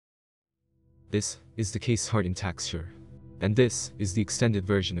This is the Case Hardened texture. And this is the extended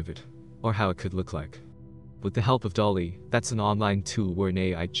version of it, or how it could look like. With the help of Dall-E, that's an online tool where an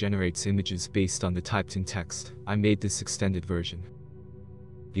AI generates images based on the typed-in text, I made this extended version.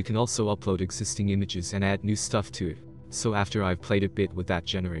 You can also upload existing images and add new stuff to it. So after I've played a bit with that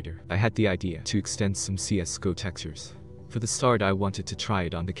generator, I had the idea to extend some CSGO textures. For the start, I wanted to try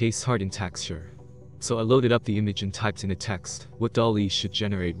it on the Case Hardened texture. So I loaded up the image and typed in a text, what Dall-E should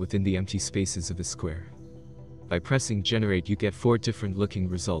generate within the empty spaces of a square. By pressing generate, you get 4 different looking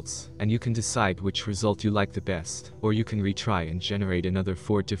results, and you can decide which result you like the best, or you can retry and generate another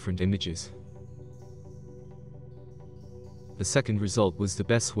 4 different images. The second result was the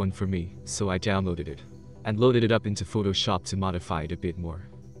best one for me, so I downloaded it and loaded it up into Photoshop to modify it a bit more.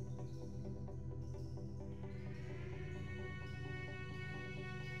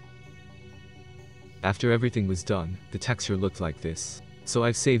 After everything was done, the texture looked like this. So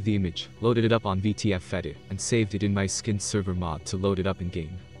I've saved the image, loaded it up on VTF Edit, and saved it in my skin server mod to load it up in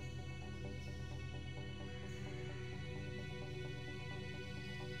game.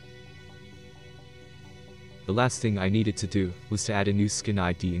 The last thing I needed to do was to add a new skin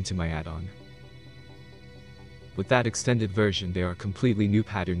ID into my add-on. With that extended version, there are completely new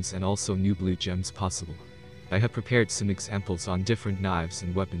patterns and also new blue gems possible. I have prepared some examples on different knives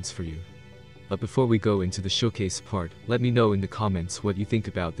and weapons for you. But before we go into the showcase part, let me know in the comments what you think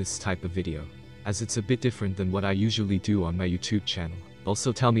about this type of video, as it's a bit different than what I usually do on my YouTube channel.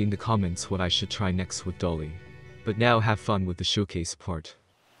 Also tell me in the comments what I should try next with Dall-E. But now have fun with the showcase part.